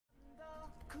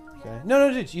Okay.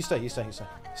 No, dude, you stay.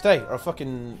 Stay, or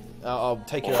I'll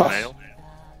take your ass.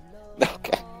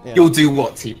 Okay. Yeah. You'll do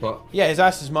what, Teapot? Yeah, his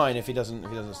ass is mine if he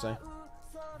doesn't stay.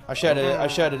 I shared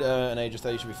an Aegis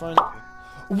there. You should be fine.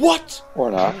 What?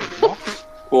 Or not.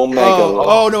 Omega.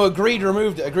 Oh no, Agreed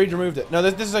removed it. No,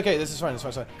 this is okay. This is fine. It's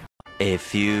fine. A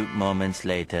few moments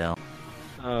later.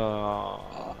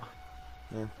 Oh.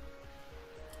 Yeah.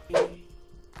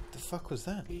 The fuck was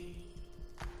that?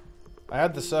 I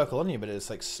had the circle on you, but it's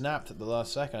like snapped at the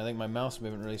last second. I think my mouse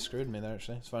movement really screwed me there.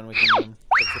 Actually, it's fine. We can.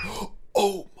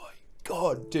 Oh my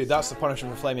god, dude, that's the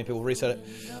punishment for flaming people. Reset it.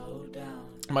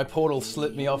 My portal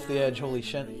slipped me off the edge. Holy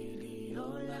shit.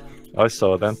 I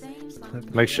saw that.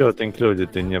 Make sure to include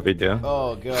it in your video.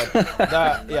 Oh god,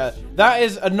 that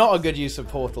is not a good use of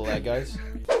portal there, guys.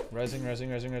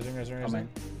 Resing.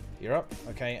 You're up.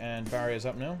 Okay, and barrier's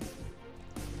up now.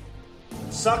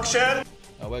 Suction!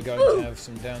 Oh, we're going to have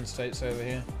some down states over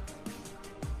here.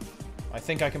 I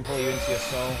think I can pull you into your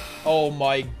soul. Oh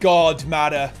my god,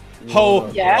 Matter.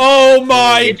 Oh, yeah. Oh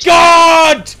my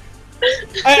god!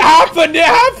 It happened!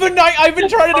 I've been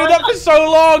trying to do that for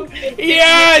so long!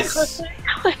 Yes!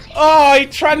 Oh, I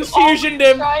transfusioned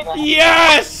him!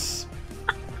 Yes!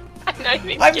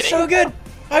 I'm I'm so good!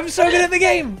 I'm so good at the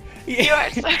game! You are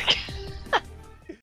so good.